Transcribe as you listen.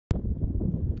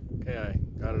Okay, I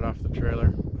got it off the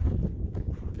trailer.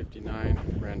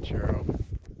 59 Ranchero.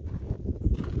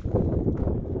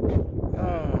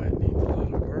 Oh, it needs a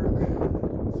lot of work.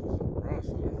 This isn't rust.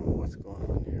 I don't know what's going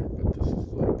on here, but this is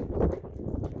like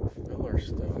filler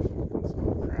stuff. It's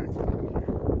all cracking in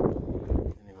here.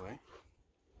 Anyway,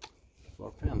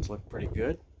 floor pans look pretty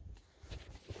good.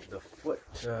 The foot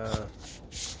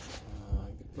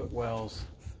wells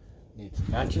need some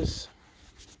patches.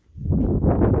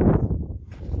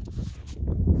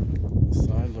 The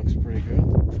side looks pretty good.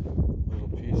 Little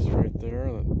piece right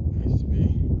there that needs to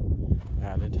be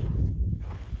added.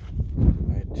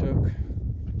 I took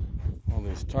all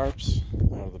these tarps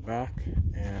out of the back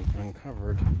and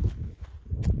uncovered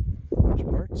a bunch of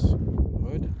parts.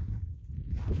 Hood,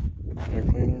 air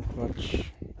cleaner,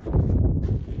 clutch,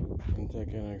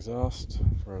 intake and exhaust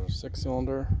for a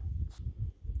 6-cylinder,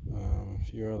 a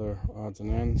few other odds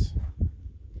and ends.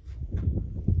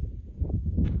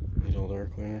 Neat old air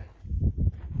cleaner.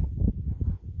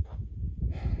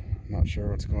 Not sure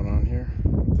what's going on here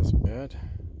with this bed.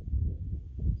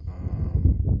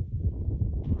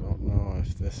 Don't know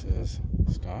if this is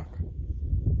stock.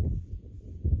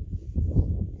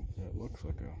 It looks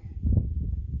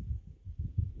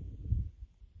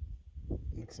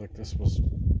like this was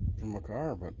from a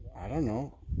car, but I don't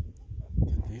know.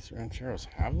 Did these Rancheros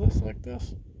have this like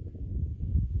this?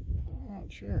 I'm not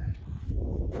sure.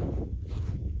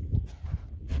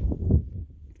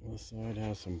 This side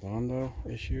has some Bondo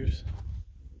issues.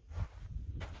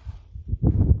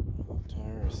 The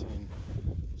tire has seen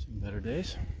some better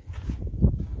days.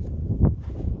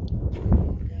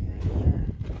 Again right there.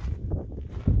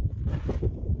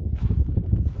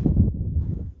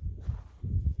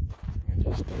 I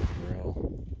just did grill,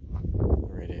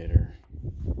 the radiator,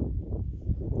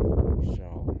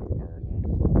 shell, or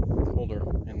the holder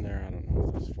in there. I don't know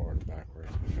if it's forward or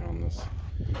backwards. I found this.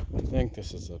 I think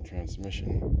this is a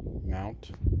transmission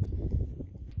mount.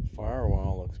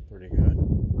 Firewall looks pretty good.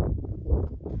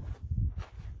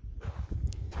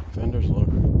 Fenders look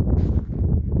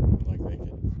like they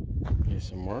could use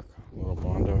some work. A little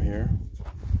Bondo here.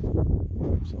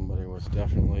 Somebody was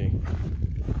definitely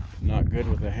not good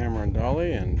with the hammer and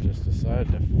dolly and just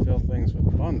decided to fill things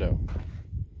with Bondo.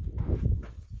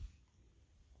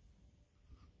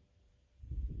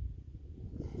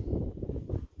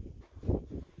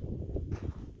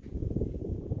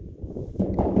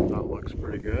 That looks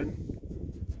pretty good.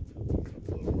 A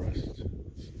couple of rust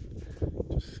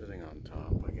just sitting on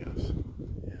top, I guess.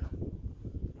 Yeah.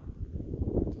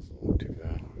 Doesn't look too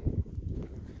bad.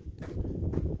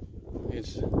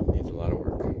 Needs a lot of work.